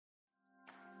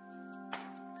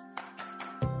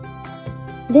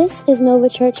This is Nova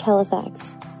Church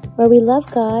Halifax, where we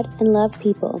love God and love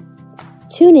people.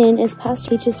 Tune in as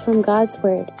Pastor teaches from God's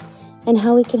Word and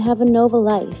how we can have a Nova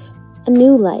life, a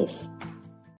new life.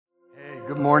 Hey,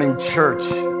 good morning, church,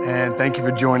 and thank you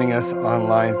for joining us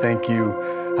online. Thank you,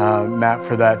 Matt,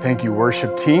 for that. Thank you,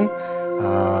 worship team.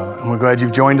 And we're glad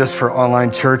you've joined us for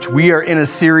online church. We are in a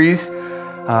series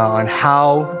on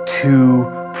how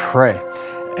to pray.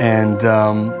 And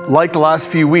like the last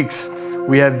few weeks,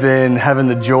 we have been having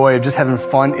the joy of just having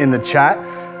fun in the chat.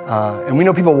 And we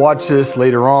know people watch this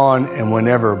later on and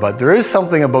whenever, but there is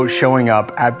something about showing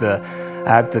up at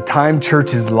the time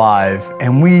church is live.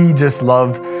 And we just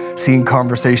love seeing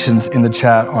conversations in the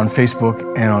chat on Facebook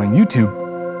and on YouTube.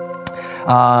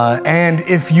 And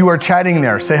if you are chatting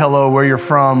there, say hello, where you're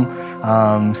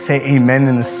from, say amen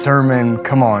in the sermon.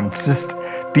 Come on, just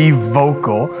be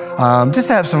vocal, just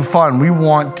to have some fun. We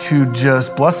want to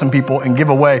just bless some people and give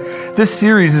away. This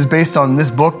series is based on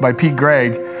this book by Pete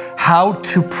Greig, How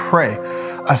to Pray,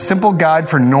 a simple guide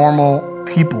for normal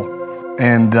people.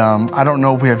 And I don't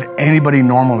know if we have anybody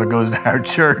normal that goes to our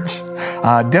church.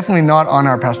 Definitely not on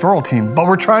our pastoral team, but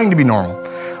we're trying to be normal.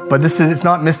 But it's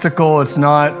not mystical, it's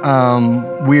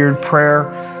not weird. Prayer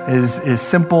is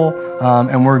simple,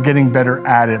 and we're getting better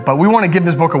at it. But we want to give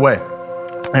this book away.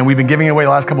 And we've been giving it away the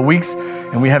last couple of weeks,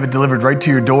 and we have it delivered right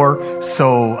to your door,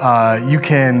 so you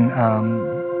can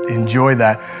enjoy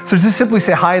that. So just simply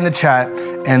say hi in the chat,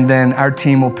 and then our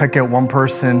team will pick out one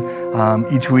person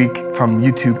each week from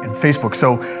YouTube and Facebook.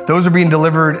 So those are being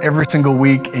delivered every single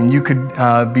week, and you could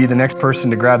be the next person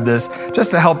to grab this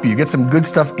just to help you get some good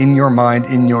stuff in your mind,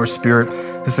 in your spirit.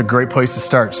 This is a great place to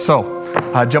start. So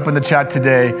jump in the chat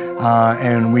today,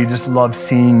 and we just love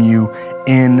seeing you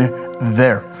in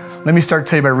there. Let me start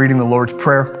today by reading the Lord's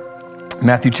Prayer,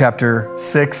 Matthew chapter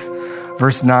 6,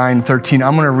 verse 9, 13.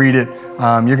 I'm going to read it.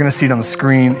 You're going to see it on the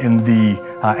screen in the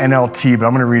NLT, but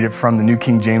I'm going to read it from the New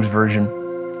King James Version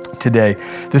today.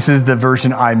 This is the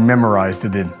version I memorized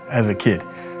it in as a kid.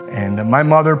 And my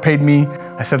mother paid me,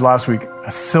 I said last week,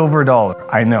 a silver dollar.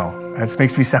 I know, that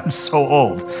makes me sound so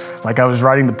old. Like I was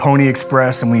riding the Pony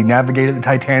Express and we navigated the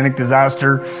Titanic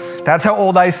disaster. That's how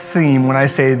old I seem when I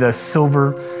say the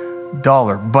silver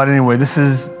dollar. But anyway, this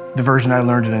is the version I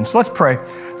learned it in. So let's pray.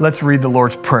 Let's read the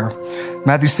Lord's Prayer.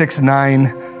 Matthew 6,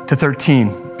 9 to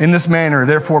 13. In this manner,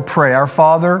 therefore pray, Our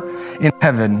Father in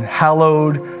heaven,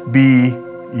 hallowed be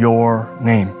your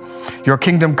name. Your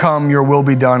kingdom come, your will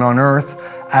be done on earth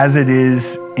as it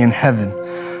is in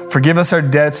heaven. Forgive us our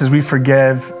debts as we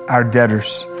forgive our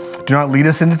debtors. Do not lead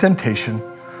us into temptation,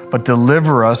 but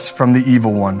deliver us from the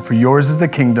evil one. For yours is the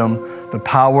kingdom, the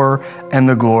power, and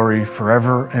the glory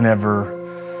forever and ever.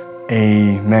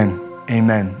 Amen.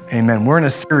 Amen. Amen. We're in a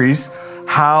series,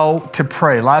 How to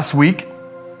Pray. Last week,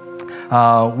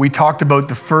 we talked about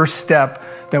the first step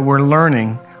that we're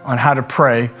learning on how to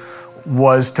pray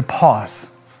was to pause.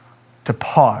 To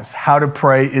pause. How to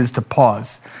pray is to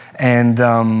pause.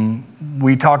 And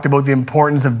we talked about the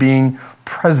importance of being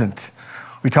present.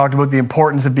 We talked about the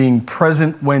importance of being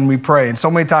present when we pray. And so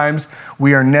many times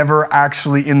we are never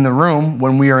actually in the room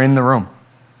when we are in the room.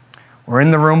 We're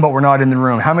in the room, but we're not in the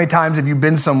room. How many times have you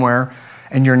been somewhere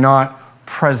and you're not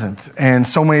present? And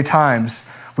so many times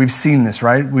we've seen this,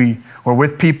 right? We're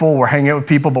with people, we're hanging out with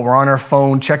people, but we're on our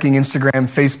phone, checking Instagram,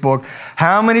 Facebook.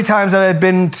 How many times have I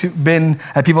been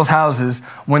at people's houses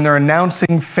when they're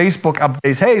announcing Facebook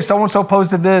updates? Hey, so-and-so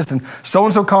posted this, and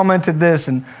so-and-so commented this,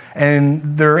 and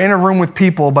they're in a room with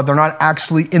people, but they're not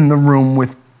actually in the room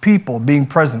with people, being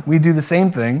present. We do the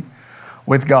same thing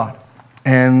with God.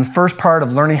 And the first part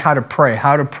of learning how to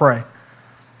pray,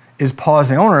 is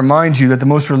pausing. I want to remind you that the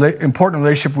most important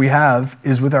relationship we have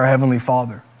is with our Heavenly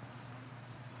Father.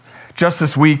 Just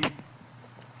this week,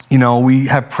 we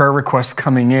have prayer requests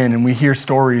coming in and we hear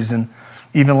stories. And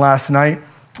even last night,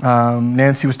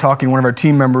 Nancy was talking to one of our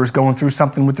team members going through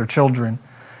something with their children.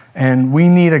 And we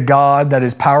need a God that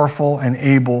is powerful and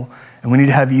able, and we need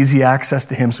to have easy access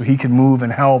to Him so He can move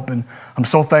and help. And I'm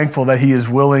so thankful that He is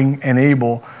willing and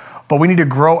able. But we need to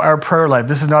grow our prayer life.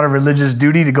 This is not a religious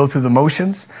duty to go through the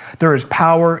motions. There is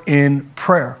power in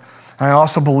prayer. And I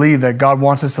also believe that God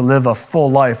wants us to live a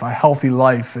full life, a healthy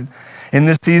life. And in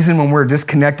this season when we're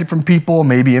disconnected from people,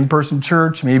 maybe in-person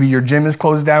church, maybe your gym is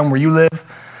closed down where you live,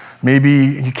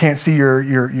 maybe you can't see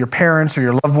your parents or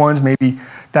your loved ones, maybe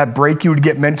that break you would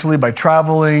get mentally by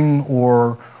traveling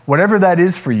or whatever that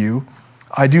is for you,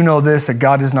 I do know this, that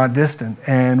God is not distant.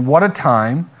 And what a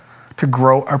time to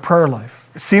grow our prayer life.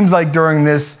 It seems like during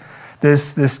this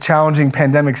challenging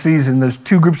pandemic season, there's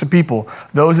two groups of people.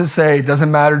 Those that say, it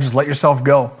doesn't matter, just let yourself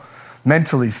go.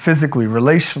 Mentally, physically,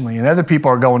 relationally. And other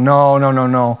people are going,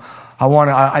 no.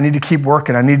 I need to keep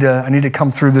working. I need to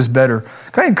come through this better.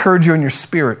 Can I encourage you in your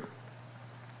spirit?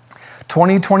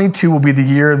 2022 will be the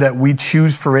year that we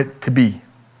choose for it to be.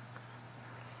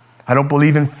 I don't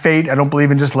believe in fate. I don't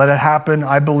believe in just let it happen.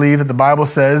 I believe that the Bible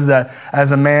says that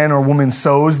as a man or woman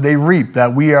sows, they reap,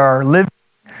 that we are living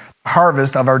the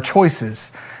harvest of our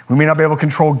choices. We may not be able to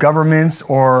control governments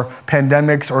or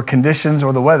pandemics or conditions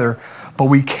or the weather, but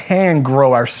we can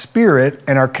grow our spirit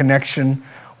and our connection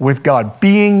with God.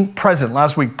 Being present.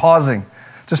 Last week,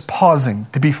 just pausing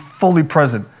to be fully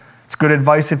present. It's good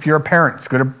advice if you're a parent. It's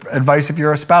good advice if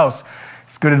you're a spouse.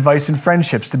 It's good advice in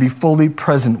friendships to be fully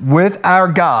present with our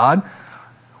God.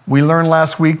 We learned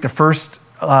last week the first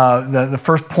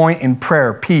point in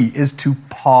prayer, P, is to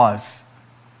pause.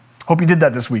 Hope you did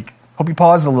that this week. Hope you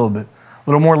paused a little bit. A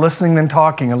little more listening than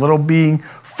talking, a little being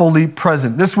fully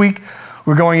present. This week,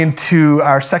 we're going into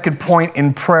our second point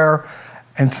in prayer,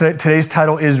 and today's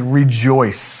title is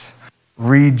Rejoice.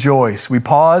 Rejoice. We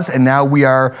pause, and now we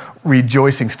are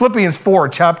rejoicing. Philippians 4,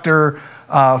 chapter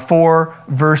 4,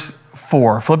 verse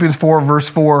 4. Philippians 4, verse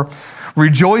 4.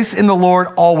 Rejoice in the Lord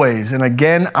always. And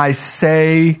again, I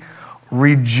say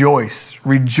rejoice.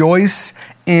 Rejoice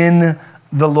in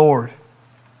the Lord.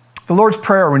 The Lord's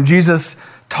Prayer, when Jesus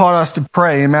taught us to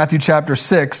pray in Matthew chapter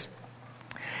 6,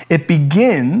 it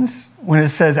begins when it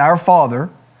says, Our Father,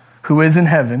 who is in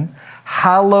heaven,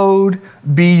 hallowed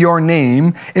be your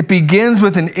name. It begins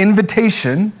with an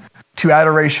invitation to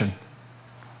adoration.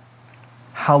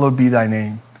 Hallowed be thy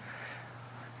name.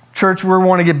 Church, we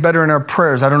want to get better in our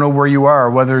prayers. I don't know where you are,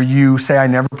 whether you say, I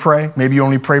never pray. Maybe you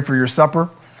only pray for your supper.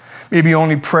 Maybe you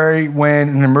only pray when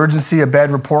an emergency, a bad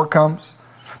report comes.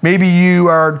 Maybe you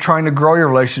are trying to grow your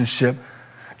relationship.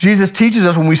 Jesus teaches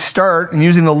us when we start, and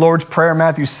using the Lord's Prayer,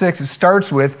 Matthew 6, it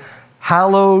starts with,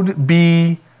 hallowed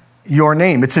be your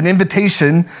name. It's an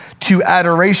invitation to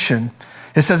adoration.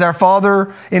 It says, Our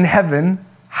Father in heaven,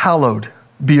 hallowed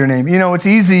be your name. You know, it's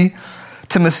easy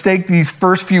to mistake these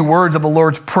first few words of the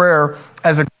Lord's Prayer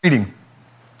as a greeting,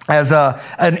 as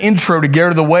an intro to get out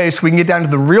of the way so we can get down to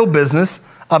the real business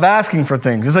of asking for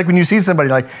things. It's like when you see somebody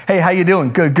like, hey, how you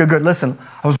doing? Good. Listen,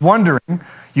 I was wondering,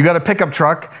 you got a pickup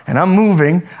truck and I'm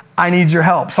moving. I need your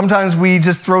help. Sometimes we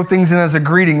just throw things in as a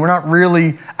greeting. We're not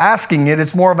really asking it.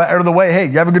 It's more of out of the way. Hey,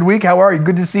 you have a good week? How are you?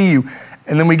 Good to see you.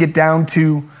 And then we get down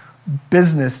to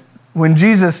business. When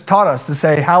Jesus taught us to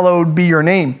say, hallowed be your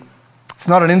name, it's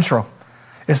not an intro.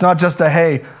 It's not just a,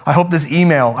 hey, I hope this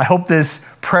email, I hope this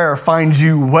prayer finds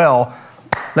you well.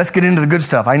 Let's get into the good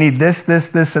stuff. I need this,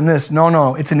 and this.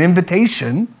 No. It's an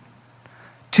invitation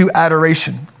to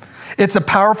adoration. It's a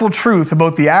powerful truth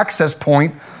about the access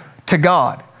point to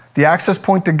God. The access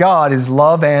point to God is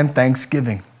love and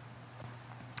thanksgiving.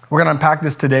 We're going to unpack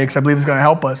this today because I believe it's going to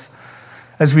help us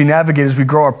as we navigate, as we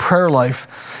grow our prayer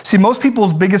life. See, most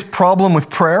people's biggest problem with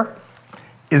prayer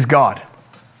is God.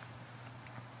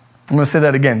 I'm going to say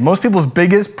that again. Most people's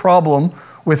biggest problem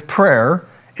with prayer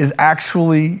is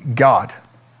actually God.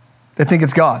 They think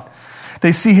it's God.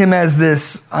 They see him as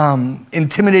this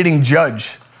intimidating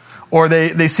judge, or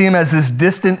they see him as this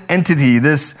distant entity,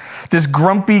 this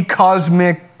grumpy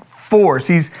cosmic force.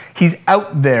 He's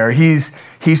out there. He's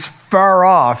far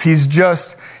off. He's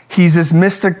this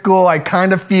mystical, I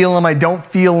kind of feel him, I don't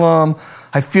feel him.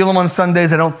 I feel him on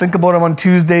Sundays, I don't think about him on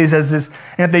Tuesdays as this.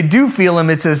 And if they do feel him,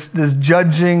 it's this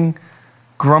judging,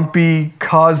 grumpy,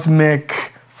 cosmic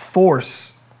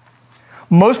force.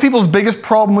 Most people's biggest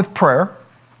problem with prayer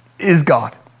is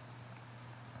God.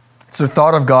 It's their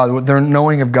thought of God, their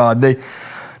knowing of God.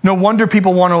 No wonder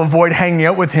people want to avoid hanging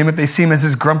out with him if they see him as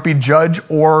this grumpy judge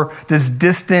or this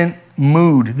distant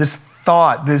mood, this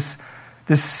thought, this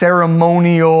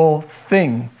ceremonial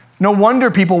thing. No wonder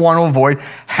people want to avoid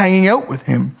hanging out with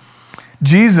him.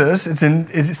 Jesus,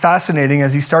 it's fascinating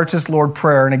as he starts this Lord's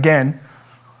Prayer, and again,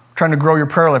 trying to grow your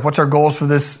prayer life. What's our goals for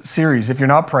this series? If you're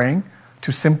not praying,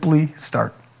 to simply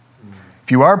start.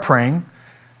 If you are praying,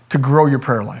 to grow your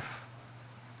prayer life.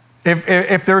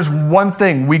 If there's one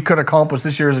thing we could accomplish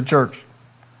this year as a church,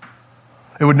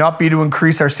 it would not be to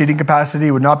increase our seating capacity.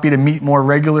 It would not be to meet more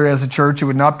regularly as a church. It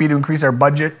would not be to increase our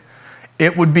budget.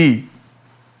 It would be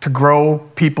to grow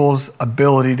people's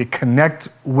ability to connect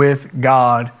with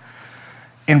God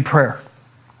in prayer.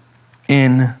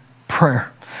 In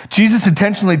prayer. Jesus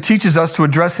intentionally teaches us to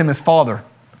address him as Father,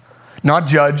 not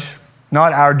judge,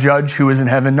 not our judge who is in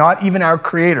heaven, not even our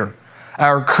Creator.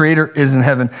 Our Creator is in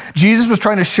heaven. Jesus was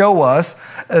trying to show us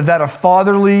that a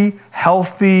fatherly,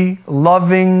 healthy,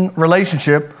 loving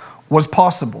relationship was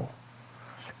possible.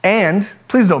 And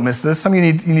please don't miss this. Some of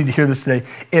you need to hear this today.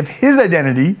 If his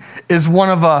identity is one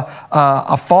of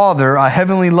a father, a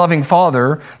heavenly loving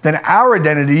father, then our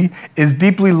identity is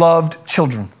deeply loved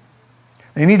children.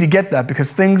 And you need to get that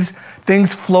because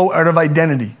things flow out of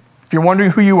identity. If you're wondering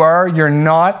who you are, you're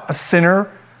not a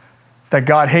sinner that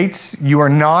God hates. You are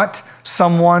not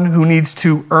someone who needs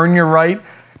to earn your right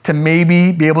to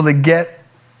maybe be able to get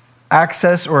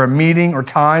access or a meeting or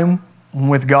time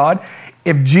with God.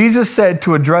 If Jesus said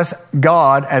to address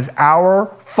God as our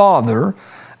Father,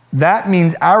 that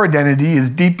means our identity is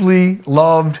deeply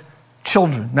loved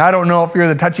children. Now, I don't know if you're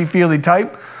the touchy-feely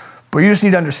type, but you just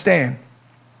need to understand.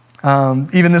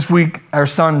 Even this week, our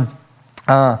son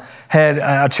had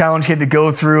a challenge he had to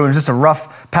go through, and just a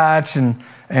rough patch. And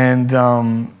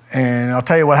I'll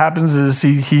tell you what happens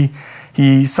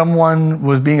is someone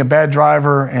was being a bad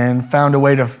driver and found a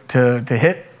way to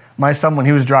hit my son when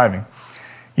he was driving.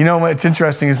 You know what's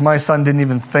interesting is my son didn't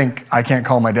even think, I can't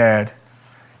call my dad.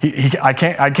 I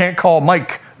can't call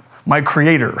Mike, my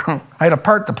creator. I had a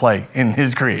part to play in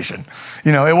his creation.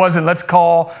 You know, it wasn't, let's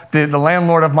call the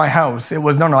landlord of my house. It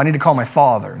was, no, I need to call my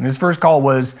father. And his first call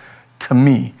was to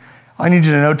me. I need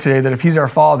you to know today that if he's our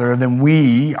father, then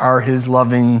we are his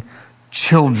loving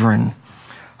children.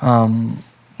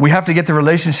 We have to get the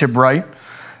relationship right.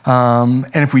 And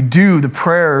if we do, the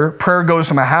prayer goes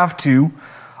from a have to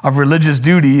of religious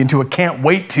duty into a can't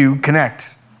wait to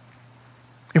connect.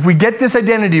 If we get this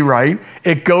identity right,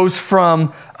 it goes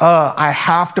from I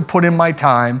have to put in my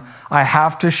time, I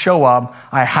have to show up,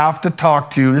 I have to talk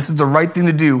to, this is the right thing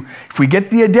to do. If we get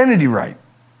the identity right,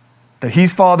 that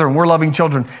he's father and we're loving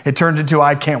children, it turns into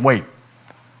I can't wait.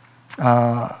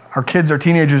 Our kids are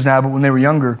teenagers now, but when they were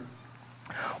younger,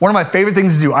 one of my favorite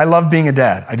things to do, I love being a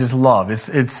dad. I just love.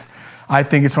 I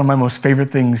think it's one of my most favorite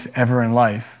things ever in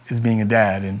life is being a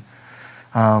dad. And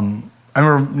I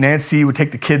remember Nancy would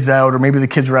take the kids out, or maybe the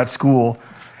kids were at school,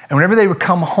 and whenever they would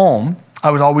come home, I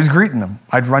was always greeting them.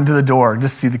 I'd run to the door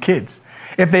just to see the kids.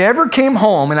 If they ever came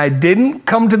home and I didn't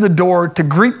come to the door to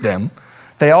greet them,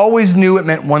 they always knew it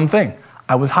meant one thing.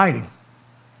 I was hiding.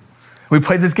 We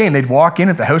played this game. They'd walk in.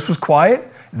 If the house was quiet,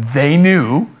 they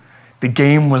knew the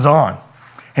game was on.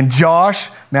 And Josh,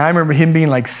 man, I remember him being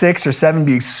like 6 or 7,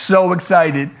 being so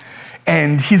excited.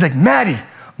 And he's like, Maddie,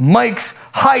 Mike's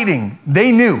hiding.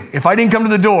 They knew if I didn't come to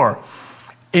the door.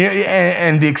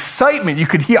 And the excitement you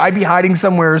could hear, I'd be hiding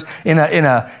somewhere in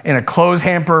a clothes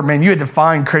hamper. Man, you had to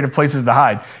find creative places to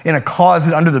hide. In a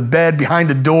closet, under the bed,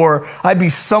 behind a door. I'd be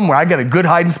somewhere. I'd get a good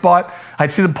hiding spot.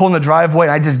 I'd see them pull in the driveway,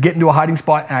 and I'd just get into a hiding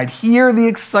spot, and I'd hear the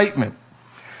excitement.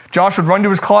 Josh would run to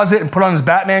his closet and put on his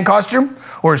Batman costume,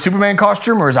 or his Superman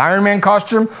costume, or his Iron Man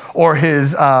costume, or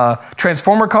his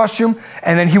Transformer costume,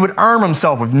 and then he would arm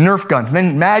himself with Nerf guns. And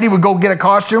then Maddie would go get a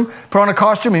costume, put on a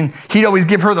costume, and he'd always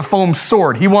give her the foam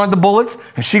sword. He wanted the bullets,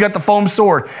 and she got the foam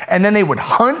sword. And then they would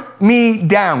hunt me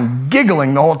down,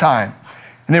 giggling the whole time.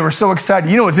 And they were so excited.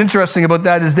 You know what's interesting about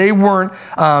that is they weren't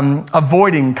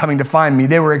avoiding coming to find me.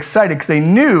 They were excited because they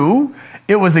knew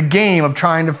it was a game of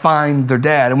trying to find their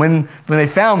dad. And when they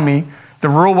found me, the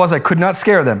rule was I could not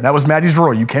scare them. That was Maddie's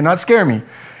rule. You cannot scare me.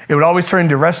 It would always turn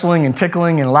into wrestling and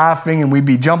tickling and laughing, and we'd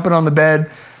be jumping on the bed.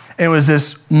 And it was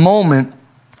this moment.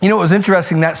 You know what was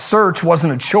interesting? That search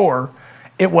wasn't a chore.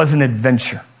 It was an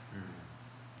adventure.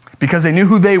 Because they knew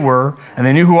who they were, and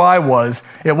they knew who I was.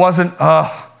 It wasn't,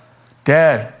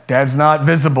 Dad's not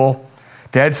visible.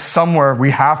 Dad's somewhere.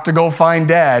 We have to go find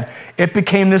Dad. It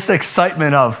became this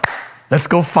excitement of, let's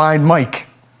go find Mike.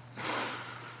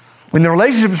 When the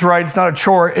relationship is right, it's not a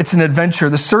chore, it's an adventure.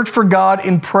 The search for God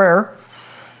in prayer,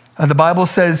 the Bible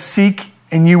says, seek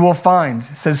and you will find.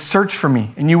 It says, search for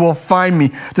me and you will find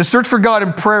me. The search for God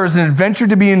in prayer is an adventure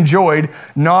to be enjoyed,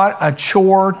 not a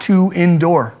chore to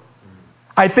endure.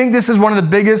 I think this is one of the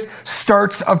biggest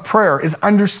starts of prayer, is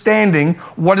understanding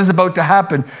what is about to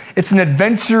happen. It's an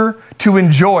adventure to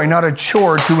enjoy, not a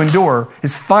chore to endure,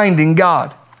 is finding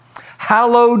God.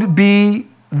 Hallowed be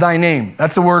thy name.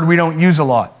 That's a word we don't use a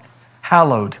lot.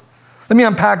 Hallowed. Let me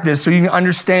unpack this so you can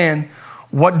understand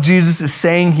what Jesus is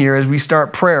saying here as we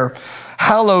start prayer.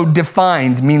 Hallowed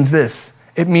defined means this.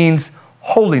 It means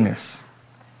holiness.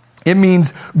 It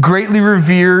means greatly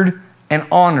revered and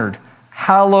honored.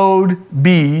 Hallowed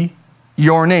be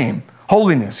your name.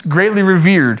 Holiness, greatly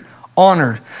revered,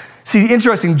 honored. See,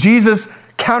 interesting, Jesus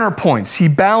counterpoints. He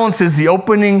balances the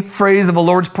opening phrase of the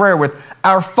Lord's Prayer with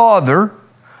our Father,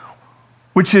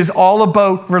 which is all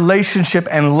about relationship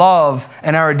and love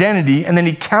and our identity. And then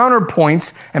he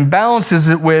counterpoints and balances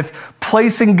it with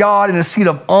placing God in a seat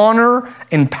of honor,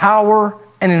 in power,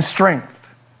 and in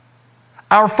strength.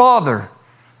 Our Father,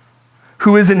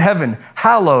 who is in heaven,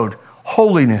 hallowed,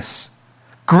 holiness,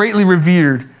 greatly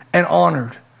revered and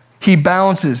honored. He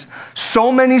balances.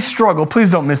 So many struggle,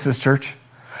 please don't miss this, church.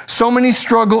 So many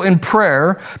struggle in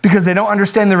prayer because they don't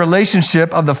understand the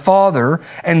relationship of the Father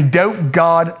and doubt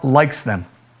God likes them.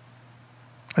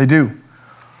 They do.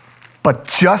 But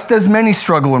just as many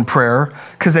struggle in prayer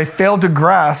because they fail to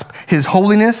grasp his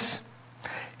holiness,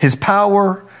 his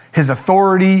power, his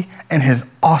authority, and his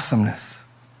awesomeness.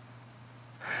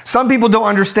 Some people don't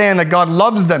understand that God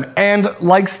loves them and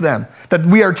likes them, that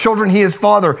we are children, he is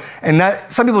Father, and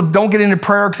that some people don't get into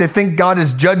prayer because they think God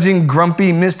is judging,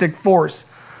 grumpy, mystic force.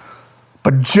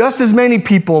 But just as many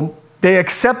people, they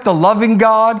accept the loving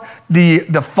God,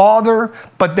 the Father,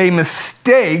 but they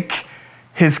mistake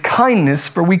his kindness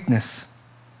for weakness.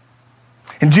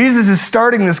 And Jesus is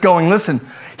starting this going, listen,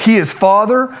 he is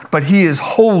Father, but he is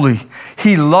holy.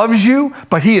 He loves you,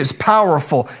 but he is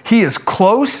powerful. He is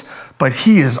close, but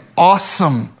he is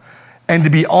awesome and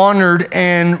to be honored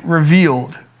and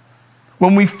revealed.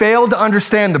 When we fail to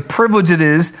understand the privilege it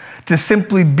is to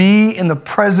simply be in the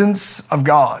presence of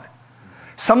God.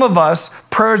 Some of us,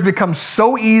 prayers become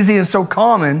so easy and so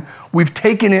common, we've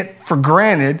taken it for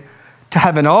granted to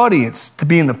have an audience, to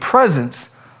be in the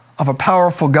presence of a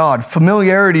powerful God.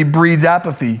 Familiarity breeds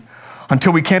apathy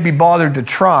until we can't be bothered to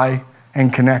try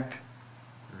and connect.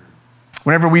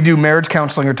 Whenever we do marriage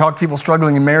counseling or talk to people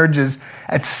struggling in marriages,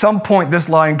 at some point this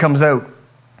line comes out.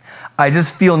 I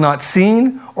just feel not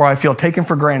seen, or I feel taken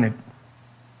for granted.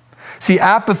 See,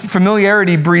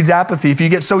 familiarity breeds apathy. If you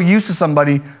get so used to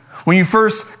somebody, when you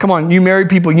first, come on, you married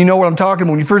people, you know what I'm talking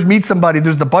about. When you first meet somebody,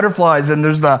 there's the butterflies and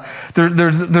there's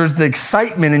the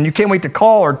excitement, and you can't wait to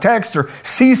call or text or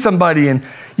see somebody, and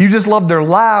you just love their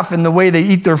laugh and the way they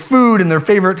eat their food and their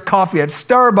favorite coffee at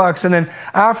Starbucks. And then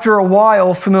after a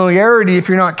while, familiarity, if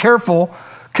you're not careful,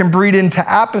 can breed into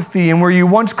apathy, and where you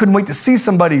once couldn't wait to see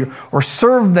somebody or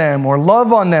serve them or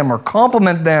love on them or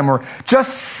compliment them or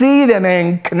just see them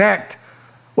and connect.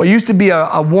 What used to be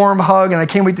a warm hug and I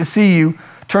can't wait to see you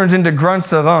turns into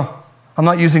grunts of, I'm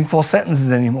not using full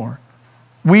sentences anymore.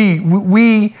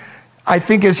 We, I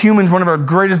think as humans, one of our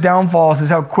greatest downfalls is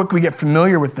how quick we get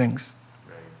familiar with things.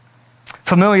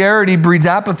 Familiarity breeds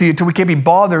apathy until we can't be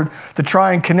bothered to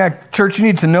try and connect. Church, you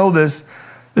need to know this.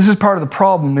 This is part of the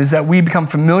problem, is that we become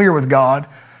familiar with God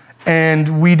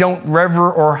and we don't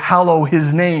rever or hallow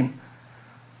his name.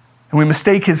 And we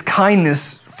mistake his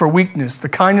kindness for weakness, the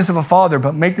kindness of a father,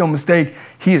 but make no mistake,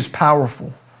 he is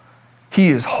powerful. He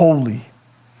is holy.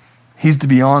 He's to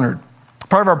be honored.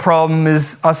 Part of our problem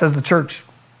is us as the church.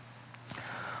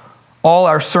 All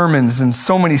our sermons and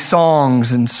so many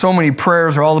songs and so many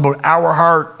prayers are all about our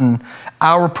heart and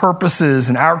our purposes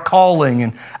and our calling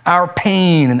and our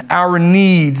pain and our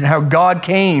needs and how God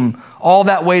came all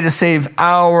that way to save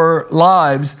our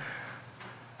lives.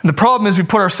 And the problem is we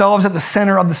put ourselves at the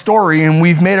center of the story and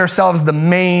we've made ourselves the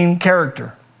main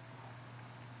character.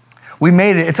 We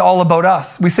made it, it's all about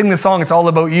us. We sing the song, it's all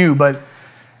about you, but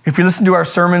if you listen to our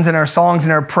sermons and our songs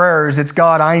and our prayers, it's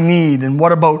God, I need, and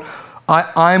what about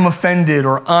I'm offended,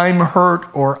 or I'm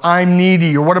hurt, or I'm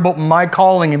needy, or what about my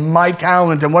calling and my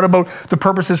talent, and what about the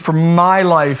purposes for my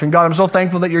life? And God, I'm so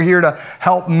thankful that you're here to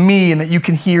help me, and that you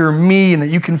can hear me, and that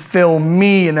you can fill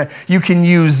me, and that you can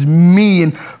use me.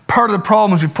 And part of the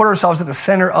problem is we put ourselves at the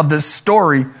center of this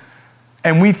story,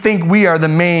 and we think we are the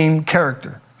main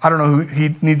character. I don't know who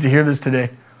needs to hear this today,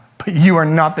 but you are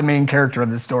not the main character of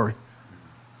this story.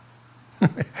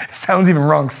 It sounds even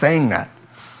wrong saying that.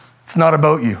 It's not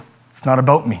about you. It's not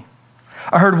about me.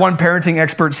 I heard one parenting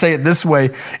expert say it this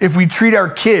way: if we treat our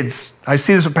kids, I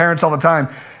see this with parents all the time,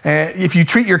 if you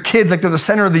treat your kids like they're the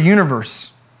center of the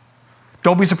universe,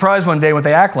 don't be surprised one day when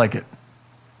they act like it.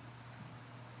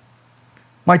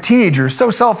 My teenager is so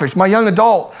selfish. My young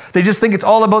adult, they just think it's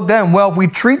all about them. Well, if we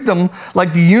treat them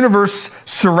like the universe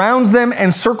surrounds them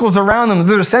and circles around them,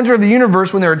 they're the center of the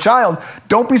universe when they're a child,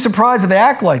 don't be surprised if they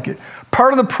act like it.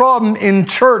 Part of the problem in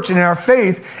church and in our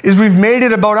faith is we've made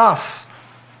it about us.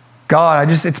 God,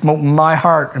 it's about my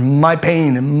heart and my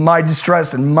pain and my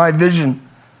distress and my vision.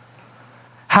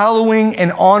 Hallowing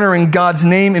and honoring God's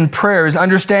name in prayer is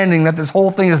understanding that this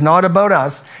whole thing is not about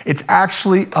us. It's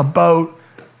actually about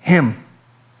him.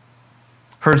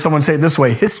 Heard someone say it this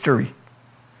way: history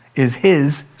is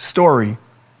his story.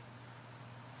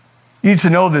 You need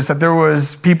to know this, that there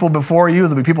was people before you,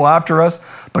 there'll be people after us,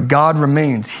 but God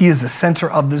remains. He is the center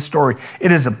of this story.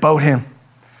 It is about him.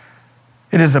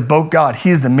 It is about God. He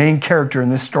is the main character in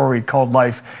this story called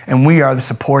life, and we are the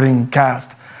supporting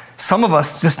cast. Some of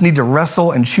us just need to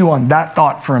wrestle and chew on that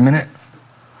thought for a minute.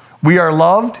 We are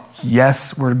loved.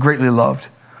 Yes, we're greatly loved,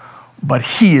 but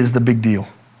he is the big deal.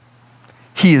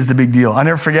 He is the big deal. I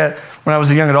never forget when I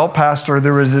was a young adult pastor,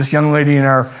 there was this young lady in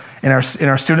our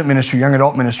student ministry, young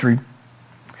adult ministry,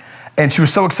 and she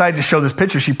was so excited to show this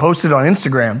picture. She posted it on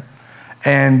Instagram,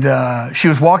 and she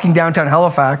was walking downtown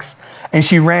Halifax, and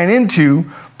she ran into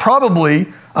probably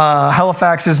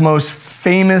Halifax's most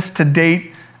famous to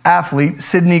date athlete,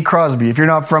 Sidney Crosby. If you're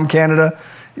not from Canada,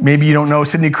 maybe you don't know,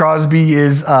 Sidney Crosby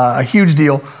is a huge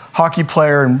deal, hockey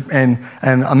player and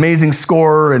an amazing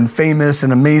scorer and famous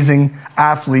and amazing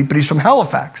athlete, but he's from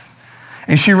Halifax.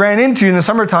 And she ran into, in the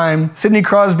summertime, Sidney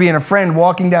Crosby and a friend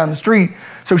walking down the street,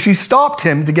 so she stopped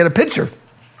him to get a picture.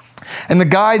 And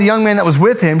the young man that was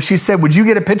with him, she said, would you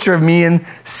get a picture of me and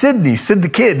Sidney, Sid the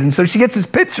kid? And so she gets this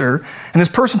picture, and this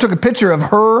person took a picture of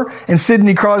her and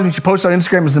Sidney Crosby. She posted on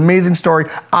Instagram. It was an amazing story.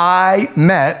 I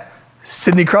met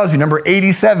Sidney Crosby, number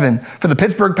 87 for the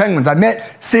Pittsburgh Penguins. I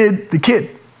met Sid the kid.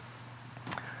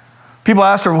 People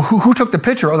asked her, well, who took the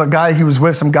picture? Oh, the guy he was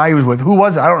with, some guy he was with. Who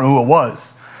was it? I don't know who it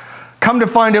was. Come to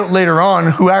find out later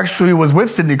on who actually was with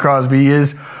Sidney Crosby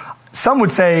is, some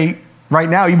would say, right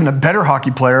now, even a better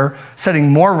hockey player,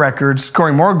 setting more records,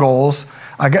 scoring more goals.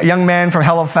 A young man from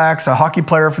Halifax, a hockey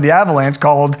player for the Avalanche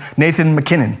called Nathan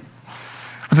MacKinnon.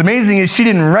 What's amazing is she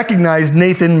didn't recognize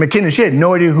Nathan MacKinnon. She had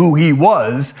no idea who he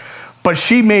was, but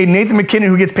she made Nathan MacKinnon,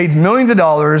 who gets paid millions of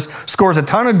dollars, scores a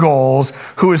ton of goals,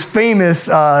 who is famous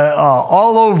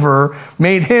all over,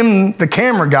 made him the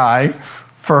camera guy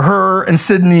for her and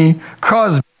Sidney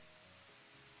Crosby.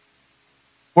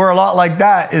 We're a lot like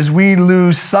that as we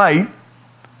lose sight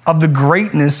of the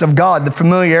greatness of God, the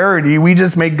familiarity. We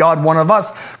just make God one of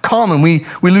us common. We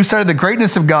lose sight of the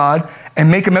greatness of God and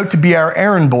make him out to be our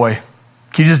errand boy.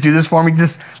 Can you just do this for me?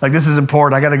 Just like, this is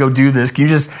important. I got to go do this. Can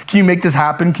you make this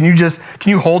happen? Can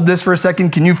you hold this for a second?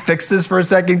 Can you fix this for a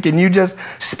second? Can you just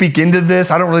speak into this?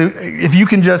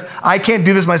 I can't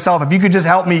do this myself. If you could just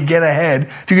help me get ahead,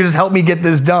 if you could just help me get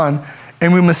this done.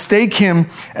 And we mistake him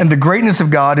and the greatness of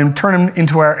God and turn him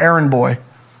into our errand boy.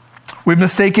 We've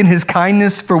mistaken his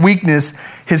kindness for weakness,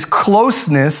 his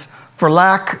closeness for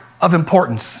lack of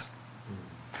importance.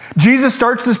 Jesus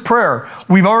starts this prayer.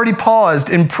 We've already paused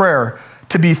in prayer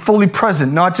to be fully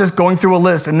present, not just going through a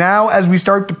list. And now as we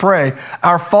start to pray,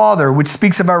 our Father, which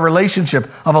speaks of our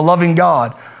relationship of a loving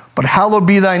God, but hallowed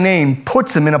be thy name,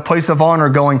 puts him in a place of honor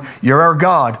going, you're our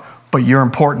God, but you're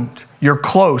important. You're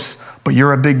close, but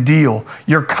you're a big deal.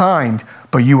 You're kind,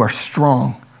 but you are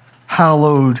strong.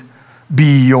 Hallowed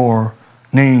be your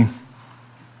name.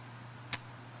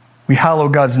 We hallow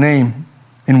God's name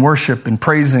in worship and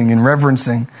praising and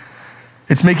reverencing.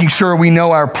 It's making sure we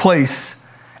know our place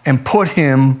and put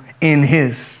him in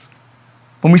his.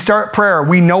 When we start prayer,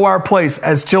 we know our place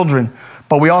as children,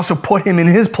 but we also put him in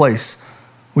his place,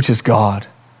 which is God,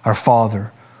 our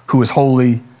Father, who is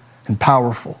holy and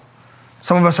powerful.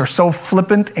 Some of us are so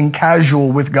flippant and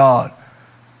casual with God,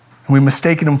 and we've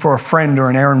mistaken him for a friend or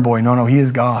an errand boy. No, he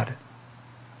is God.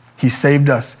 He saved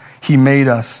us. He made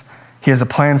us. He has a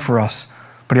plan for us,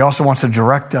 but he also wants to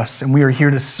direct us, and we are here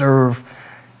to serve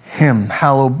him.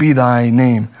 Hallowed be thy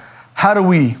name. How do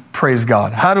we praise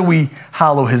God? How do we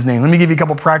hallow his name? Let me give you a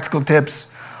couple practical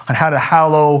tips on how to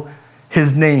hallow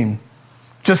his name.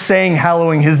 Just saying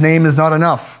hallowing his name is not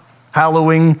enough.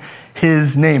 Hallowing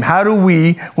his name. How do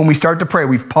we, when we start to pray,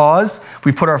 we've paused,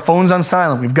 we've put our phones on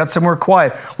silent, we've got somewhere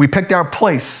quiet, we picked our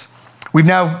place.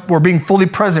 We're being fully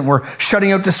present, we're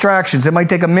shutting out distractions. It might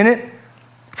take a minute.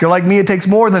 If you're like me, it takes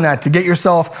more than that to get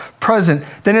yourself present.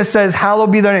 Then it says,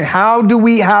 hallowed be thy name. How do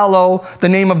we hallow the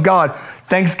name of God?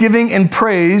 Thanksgiving and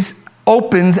praise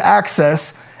opens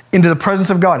access into the presence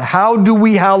of God. How do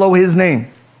we hallow his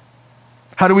name?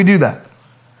 How do we do that?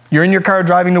 You're in your car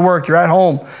driving to work. You're at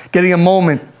home getting a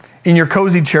moment in your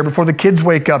cozy chair before the kids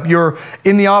wake up. You're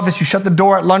in the office. You shut the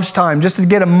door at lunchtime just to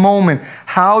get a moment.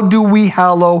 How do we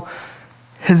hallow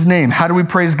his name? How do we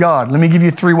praise God? Let me give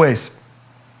you 3 ways.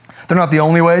 They're not the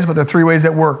only ways, but they're 3 ways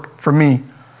that work for me.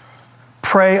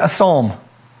 Pray a psalm.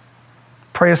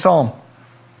 Pray a psalm.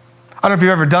 I don't know if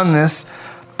you've ever done this,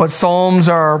 but psalms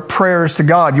are prayers to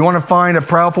God. You want to find a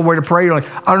powerful way to pray? You're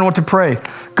like, I don't know what to pray.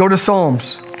 Go to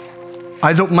Psalms.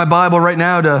 I just opened my Bible right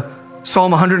now to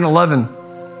Psalm 111.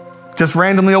 Just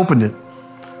randomly opened it.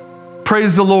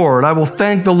 Praise the Lord. I will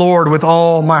thank the Lord with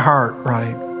all my heart,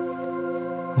 right?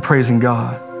 I'm praising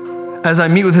God. As I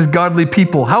meet with his godly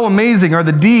people, how amazing are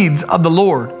the deeds of the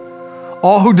Lord.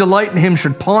 All who delight in him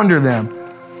should ponder them.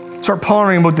 Start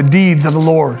pondering about the deeds of the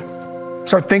Lord.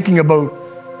 Start thinking about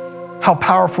how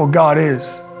powerful God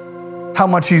is, how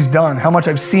much he's done, how much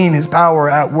I've seen his power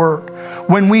at work.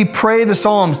 When we pray the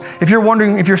Psalms, if you're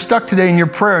wondering, if you're stuck today in your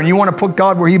prayer and you want to put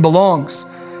God where he belongs,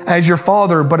 as your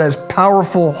Father, but as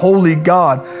powerful, holy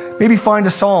God. Maybe find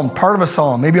a psalm, part of a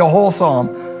psalm, maybe a whole psalm,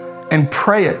 and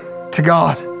pray it to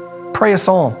God. Pray a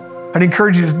psalm. I'd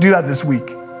encourage you to do that this week.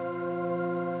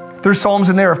 There's psalms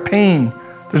in there of pain.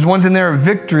 There's ones in there of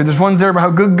victory. There's ones there about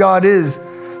how good God is.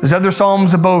 There's other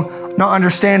psalms about not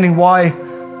understanding why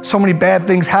so many bad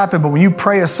things happen. But when you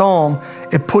pray a psalm,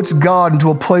 it puts God into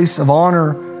a place of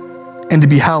honor and to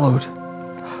be hallowed.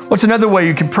 What's another way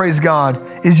you can praise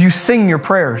God is you sing your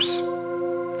prayers.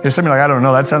 There's something like, I don't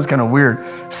know, that sounds kind of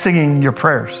weird, singing your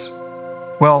prayers.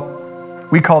 Well,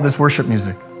 we call this worship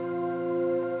music.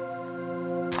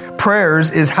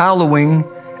 Prayers is hallowing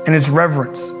and it's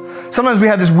reverence. Sometimes we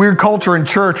have this weird culture in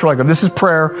church. We're like, oh, this is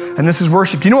prayer and this is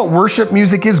worship. Do you know what worship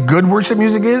music is? Good worship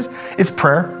music is? It's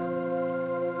prayer.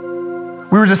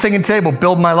 We were just singing today about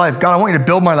build my life. God, I want you to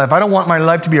build my life. I don't want my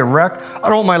life to be a wreck. I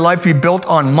don't want my life to be built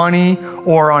on money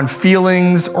or on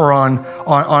feelings or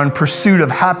on pursuit of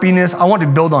happiness. I want to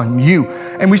build on you.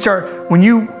 And when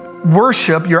you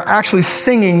worship, you're actually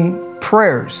singing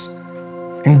prayers.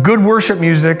 And good worship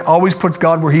music always puts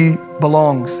God where he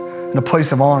belongs, in a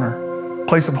place of honor,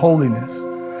 place of holiness.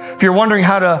 If you're wondering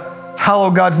how to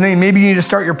hallow God's name, maybe you need to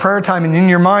start your prayer time and in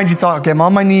your mind you thought, okay, I'm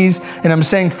on my knees and I'm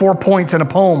saying 4 points in a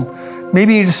poem.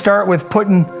 Maybe you need to start with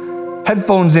putting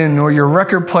headphones in or your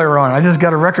record player on. I just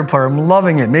got a record player. I'm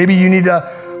loving it. Maybe you need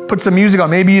to put some music on.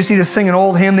 Maybe you just need to sing an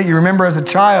old hymn that you remember as a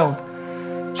child.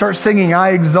 Start singing, I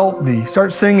exalt thee.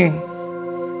 Start singing,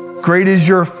 great is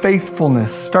your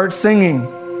faithfulness. Start singing,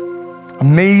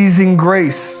 amazing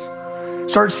grace.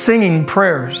 Start singing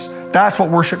prayers. That's what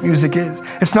worship music is.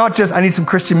 It's not just, I need some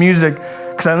Christian music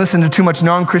because I listen to too much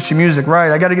non-Christian music,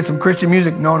 right? I got to get some Christian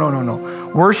music. No.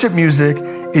 Worship music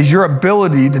is your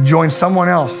ability to join someone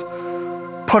else.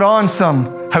 Put on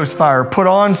some House Fire, put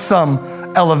on some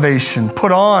Elevation,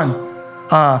 put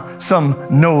on some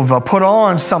Nova, put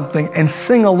on something and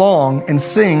sing along and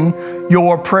sing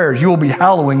your prayers. You will be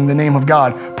hallowing the name of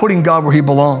God, putting God where he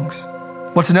belongs.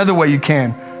 What's another way you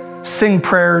can? Sing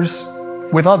prayers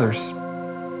with others.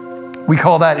 We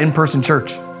call that in-person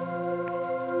church.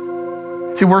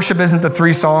 See, worship isn't the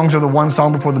 3 songs or the 1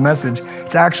 song before the message.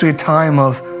 It's actually a time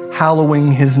of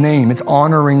hallowing his name. It's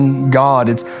honoring God.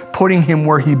 It's putting him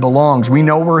where he belongs. We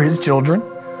know we're his children,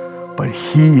 but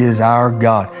he is our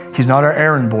God. He's not our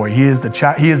errand boy. He is the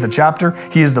chapter.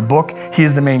 He is the book. He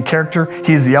is the main character.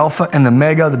 He is the Alpha and the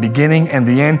Omega, the beginning and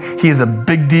the end. He is a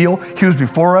big deal. He was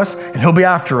before us and he'll be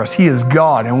after us. He is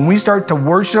God. And when we start to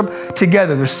worship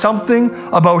together, there's something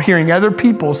about hearing other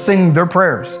people sing their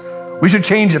prayers. We should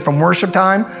change it from worship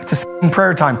time to singing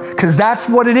prayer time, because that's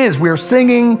what it is. We are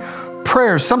singing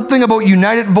prayers, something about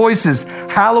united voices,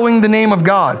 hallowing the name of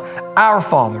God, our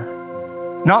Father,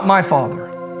 not my Father.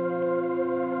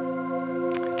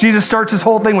 Jesus starts this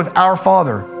whole thing with our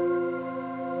Father.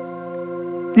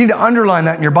 You need to underline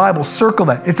that in your Bible, circle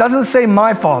that. It doesn't say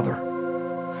my Father.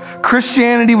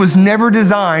 Christianity was never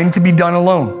designed to be done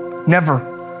alone, never.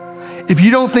 If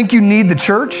you don't think you need the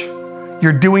church,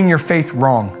 you're doing your faith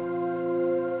wrong.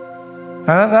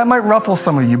 Now, that might ruffle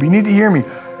some of you, but you need to hear me.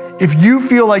 If you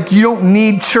feel like you don't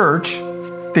need church,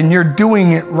 then you're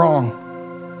doing it wrong.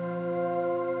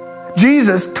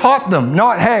 Jesus taught them,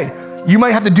 not, hey, you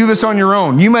might have to do this on your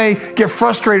own. You may get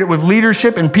frustrated with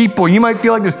leadership and people. You might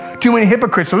feel like there's too many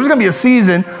hypocrites. So there's going to be a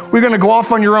season we're going to go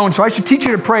off on your own. So I should teach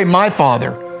you to pray, my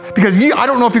Father. Because I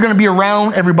don't know if you're going to be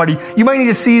around everybody. You might need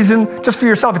a season just for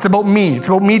yourself. It's about me. It's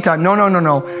about me time.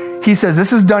 No. He says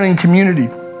this is done in community.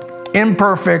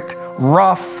 Imperfect,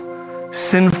 rough,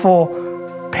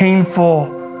 sinful,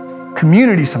 painful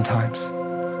community sometimes.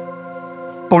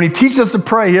 But when he teaches us to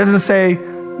pray, he doesn't say,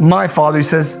 my Father. He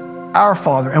says, our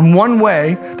Father. And one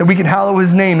way that we can hallow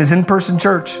his name is in-person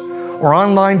church or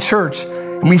online church.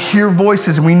 And we hear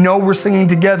voices and we know we're singing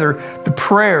together the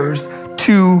prayers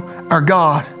to our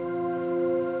God.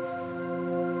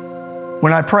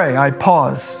 When I pray, I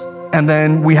pause, and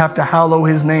then we have to hallow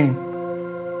his name.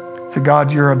 Say,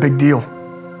 God, you're a big deal.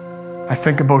 I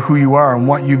think about who you are and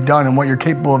what you've done and what you're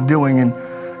capable of doing. And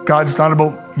God, it's not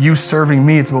about you serving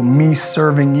me, it's about me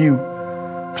serving you.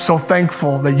 I'm so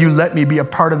thankful that you let me be a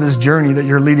part of this journey that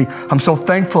you're leading. I'm so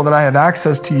thankful that I have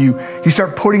access to you. You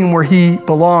start putting him where he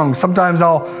belongs. Sometimes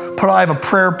I have a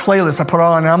prayer playlist I put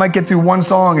on, and I might get through one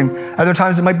song, and other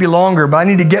times it might be longer, but I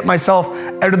need to get myself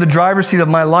out of the driver's seat of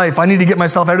my life. I need to get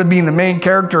myself out of being the main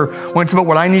character when it's about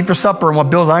what I need for supper and what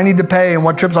bills I need to pay and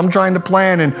what trips I'm trying to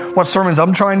plan and what sermons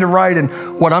I'm trying to write and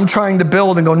what I'm trying to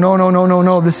build, and go,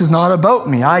 no, this is not about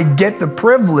me. I get the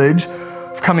privilege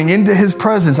of coming into his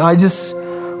presence.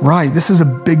 This is a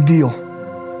big deal.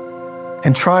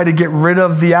 And try to get rid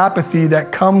of the apathy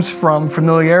that comes from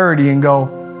familiarity and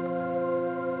go,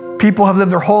 People have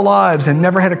lived their whole lives and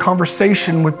never had a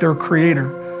conversation with their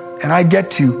Creator. And I get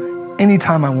to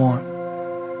anytime I want.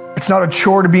 It's not a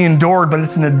chore to be endured, but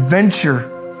it's an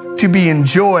adventure to be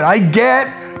enjoyed. I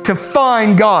get to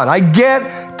find God. I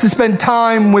get to spend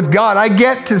time with God. I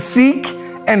get to seek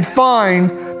and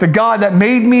find the God that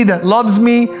made me, that loves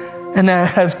me, and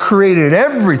that has created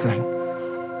everything.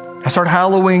 I start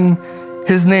hallowing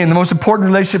His name. The most important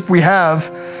relationship we have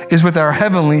is with our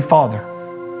Heavenly Father.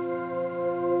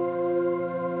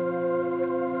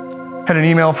 Had an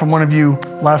email from one of you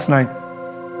last night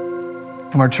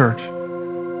from our church.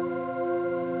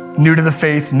 New to the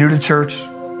faith, new to church,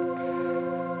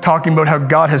 talking about how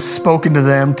God has spoken to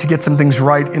them to get some things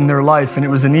right in their life. And it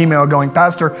was an email going,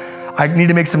 Pastor, I need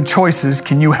to make some choices.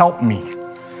 Can you help me?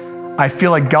 I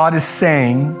feel like God is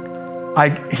saying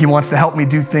He wants to help me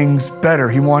do things better.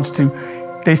 He wants to.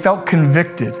 They felt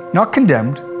convicted, not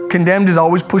condemned. Condemned is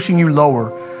always pushing you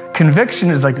lower. Conviction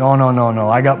is like, oh, no,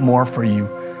 I got more for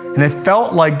you. And it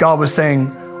felt like God was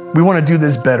saying, we want to do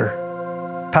this better.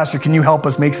 Pastor, can you help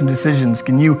us make some decisions?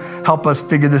 Can you help us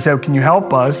figure this out? Can you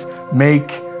help us make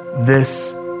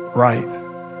this right?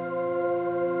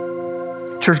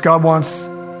 Church, God wants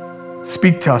to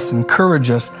speak to us, encourage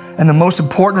us. And the most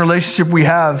important relationship we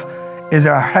have is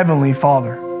our Heavenly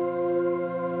Father.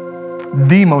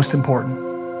 The most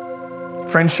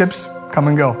important. Friendships come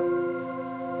and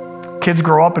go. Kids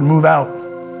grow up and move out.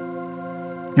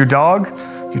 Your dog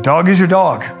is your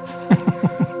dog.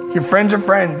 Your friends are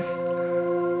friends.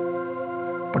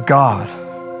 But God,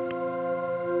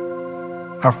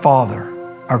 our Father,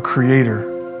 our Creator,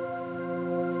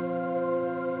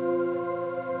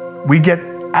 we get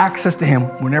access to Him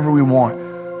whenever we want.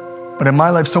 But in my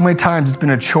life, so many times it's been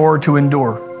a chore to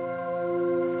endure.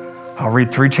 I'll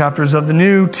read 3 chapters of the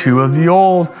New, 2 of the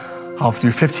Old. I'll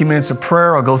do 15 minutes of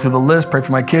prayer. I'll go through the list, pray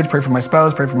for my kids, pray for my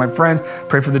spouse, pray for my friends,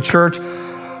 pray for the church.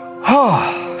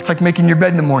 Oh, it's like making your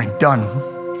bed in the morning. Done.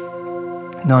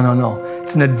 No.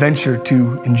 It's an adventure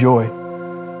to enjoy.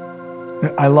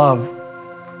 I love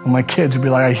when my kids would be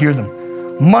like, I hear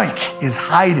them. Mike is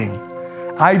hiding.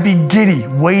 I'd be giddy,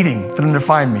 waiting for them to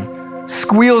find me.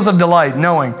 Squeals of delight,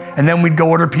 knowing. And then we'd go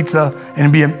order pizza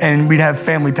and we'd have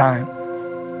family time.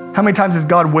 How many times is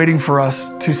God waiting for us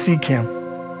to seek Him?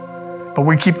 But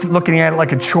we keep looking at it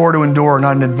like a chore to endure,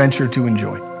 not an adventure to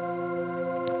enjoy.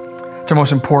 It's our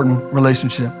most important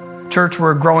relationship. Church,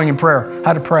 we're growing in prayer.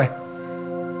 How to pray.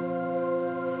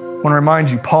 I want to remind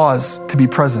you, pause to be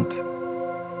present.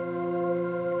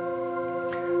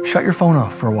 Shut your phone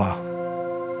off for a while.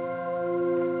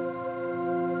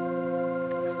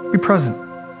 Be present.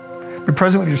 Be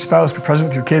present with your spouse, be present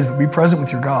with your kids, but be present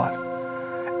with your God.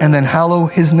 And then hallow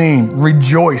His name.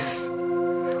 Rejoice,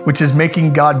 which is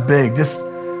making God big. Just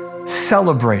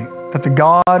celebrate that the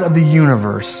God of the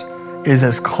universe is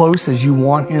as close as you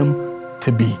want Him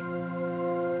to be.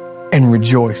 And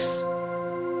rejoice.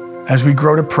 As we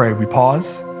grow to pray, we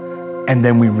pause and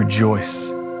then we rejoice.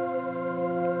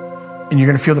 And you're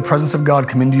going to feel the presence of God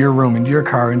come into your room, into your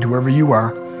car, into wherever you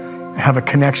are, and have a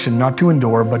connection, not to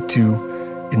endure, but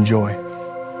to enjoy.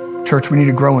 Church, we need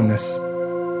to grow in this.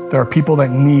 There are people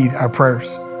that need our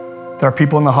prayers. There are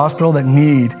people in the hospital that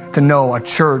need to know a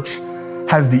church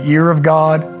has the ear of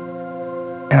God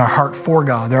and a heart for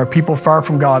God. There are people far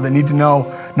from God that need to know,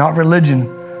 not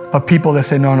religion, but people that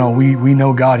say, no, we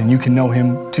know God and you can know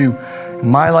Him too. In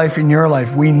my life, in your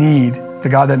life, we need the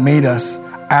God that made us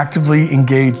actively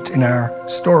engaged in our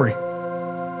story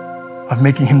of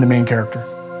making Him the main character.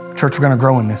 Church, we're going to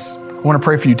grow in this. I want to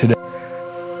pray for you today.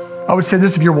 I would say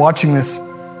this, if you're watching this,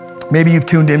 maybe you've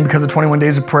tuned in because of 21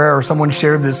 Days of Prayer or someone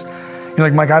shared this. You're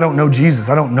like, Mike, I don't know Jesus.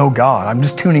 I don't know God. I'm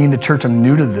just tuning into church. I'm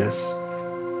new to this.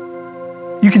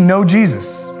 You can know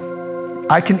Jesus.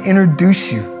 I can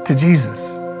introduce you to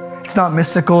Jesus. It's not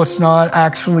mystical. It's not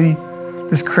actually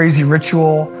this crazy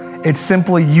ritual. It's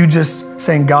simply you just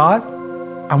saying, God,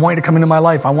 I want you to come into my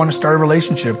life. I want to start a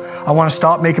relationship. I want to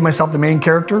stop making myself the main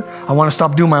character. I want to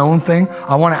stop doing my own thing.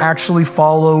 I want to actually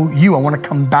follow you. I want to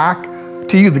come back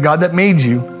to you, the God that made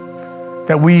you,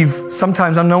 that we've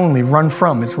sometimes unknowingly run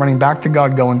from. It's running back to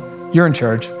God going, you're in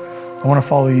charge. I want to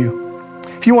follow you.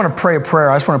 If you want to pray a prayer,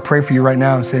 I just want to pray for you right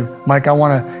now and say, Mike, I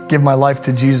want to give my life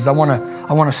to Jesus. I want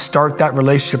to start that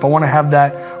relationship. I want to have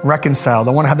that reconciled.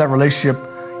 I want to have that relationship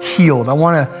healed. I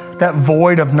want that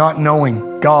void of not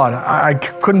knowing God. I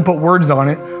couldn't put words on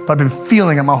it, but I've been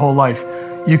feeling it my whole life.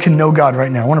 You can know God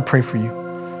right now. I want to pray for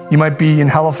you. You might be in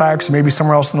Halifax or maybe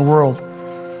somewhere else in the world.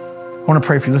 I want to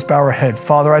pray for you. Let's bow our head.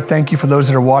 Father, I thank you for those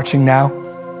that are watching now.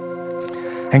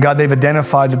 And God, they've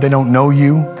identified that they don't know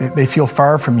you. They feel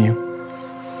far from you.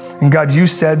 And God, you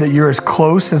said that you're as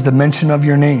close as the mention of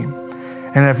your name.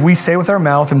 And if we say with our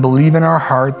mouth and believe in our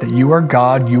heart that you are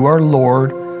God, you are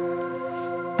Lord,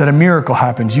 that a miracle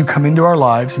happens. You come into our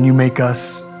lives and you make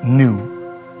us new.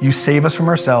 You save us from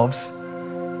ourselves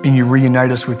and you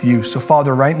reunite us with you. So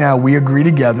Father, right now we agree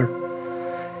together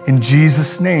in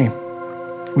Jesus' name.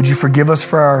 Would you forgive us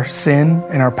for our sin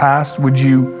and our past? Would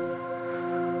you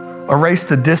erase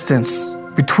the distance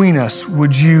between us?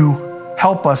 Would you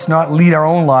help us not lead our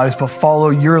own lives, but follow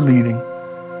your leading?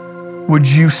 Would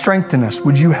you strengthen us?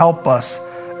 Would you help us?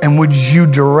 And would you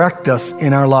direct us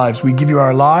in our lives? We give you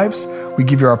our lives. We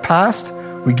give you our past.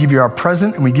 We give you our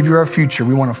present, and we give you our future.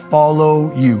 We want to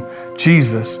follow you.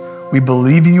 Jesus, we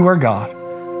believe you are God,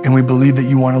 and we believe that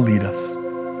you want to lead us.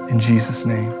 In Jesus'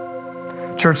 name.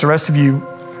 Church, the rest of you,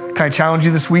 can I challenge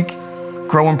you this week?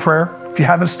 Grow in prayer. If you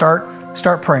haven't,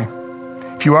 start praying.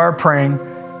 If you are praying,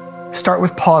 start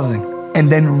with pausing and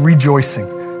then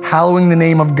rejoicing, hallowing the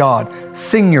name of God.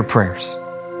 Sing your prayers.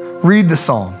 Read the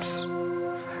Psalms.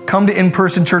 Come to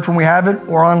in-person church when we have it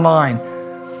or online.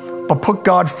 But put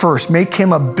God first. Make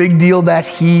him a big deal that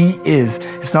he is.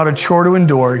 It's not a chore to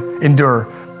endure,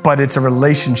 but it's a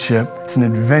relationship. It's an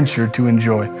adventure to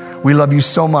enjoy. We love you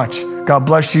so much. God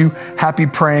bless you. Happy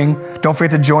praying. Don't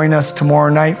forget to join us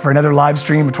tomorrow night for another live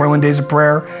stream of 21 Days of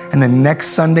Prayer. And then next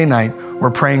Sunday night, we're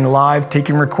praying live,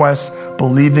 taking requests,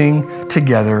 believing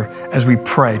together as we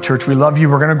pray. Church, we love you.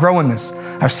 We're going to grow in this.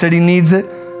 Our city needs it.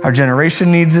 Our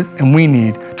generation needs it. And we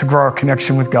need to grow our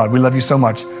connection with God. We love you so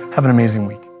much. Have an amazing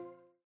week.